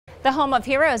The Home of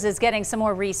Heroes is getting some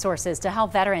more resources to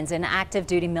help veterans in active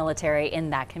duty military in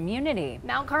that community.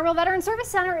 Mount Carmel Veterans Service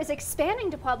Center is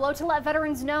expanding to Pueblo to let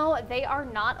veterans know they are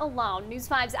not alone. News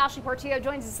 5's Ashley Portillo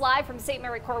joins us live from St.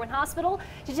 Mary Corwin Hospital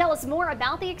to tell us more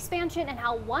about the expansion and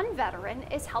how one veteran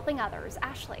is helping others.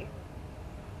 Ashley.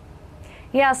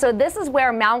 Yeah, so this is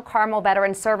where Mount Carmel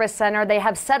Veterans Service Center, they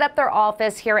have set up their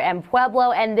office here in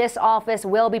Pueblo, and this office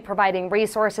will be providing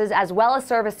resources as well as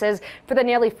services for the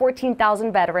nearly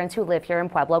 14,000 veterans who live here in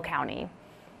Pueblo County.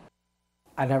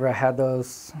 I never had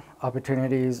those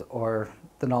opportunities or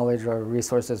the knowledge or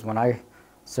resources when I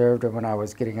served or when I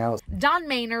was getting out. Don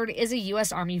Maynard is a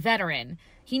U.S. Army veteran.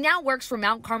 He now works for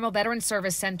Mount Carmel Veterans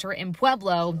Service Center in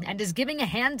Pueblo and is giving a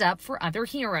hand up for other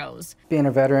heroes. Being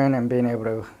a veteran and being able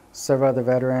to serve other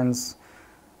veterans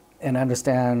and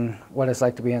understand what it's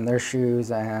like to be in their shoes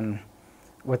and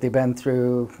what they've been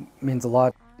through means a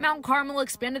lot. Mount Carmel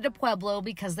expanded to Pueblo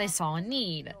because they saw a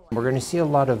need. We're going to see a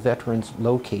lot of veterans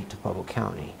locate to Pueblo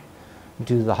County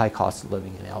due to the high cost of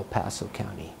living in El Paso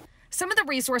County. Some of the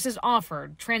resources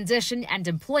offered: transition and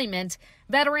employment,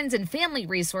 veterans and family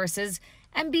resources,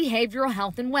 and behavioral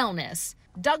health and wellness.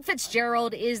 Doug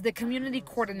Fitzgerald is the community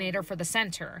coordinator for the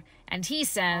center, and he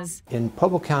says, in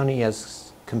Pueblo County,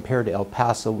 as compared to El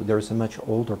Paso, there's a much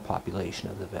older population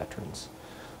of the veterans.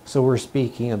 So we're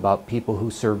speaking about people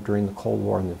who served during the Cold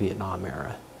War and the Vietnam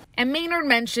era. And Maynard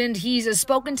mentioned he's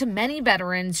spoken to many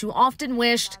veterans who often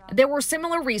wished there were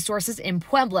similar resources in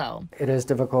Pueblo. It is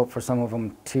difficult for some of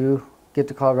them to get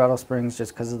to Colorado Springs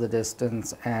just because of the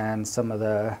distance and some of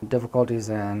the difficulties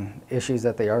and issues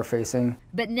that they are facing.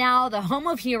 But now the Home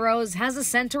of Heroes has a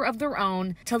center of their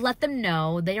own to let them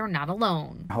know they are not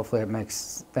alone. Hopefully it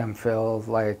makes them feel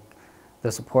like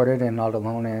they're supported and not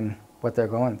alone in what they're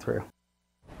going through.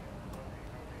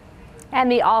 And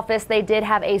the office, they did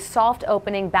have a soft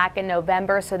opening back in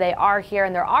November, so they are here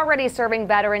and they're already serving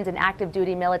veterans and active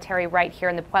duty military right here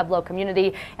in the Pueblo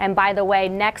community. And by the way,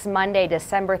 next Monday,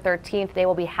 December 13th, they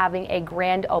will be having a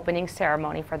grand opening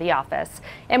ceremony for the office.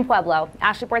 In Pueblo,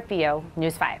 Ashley Portillo,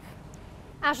 News 5.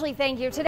 Ashley, thank you. Today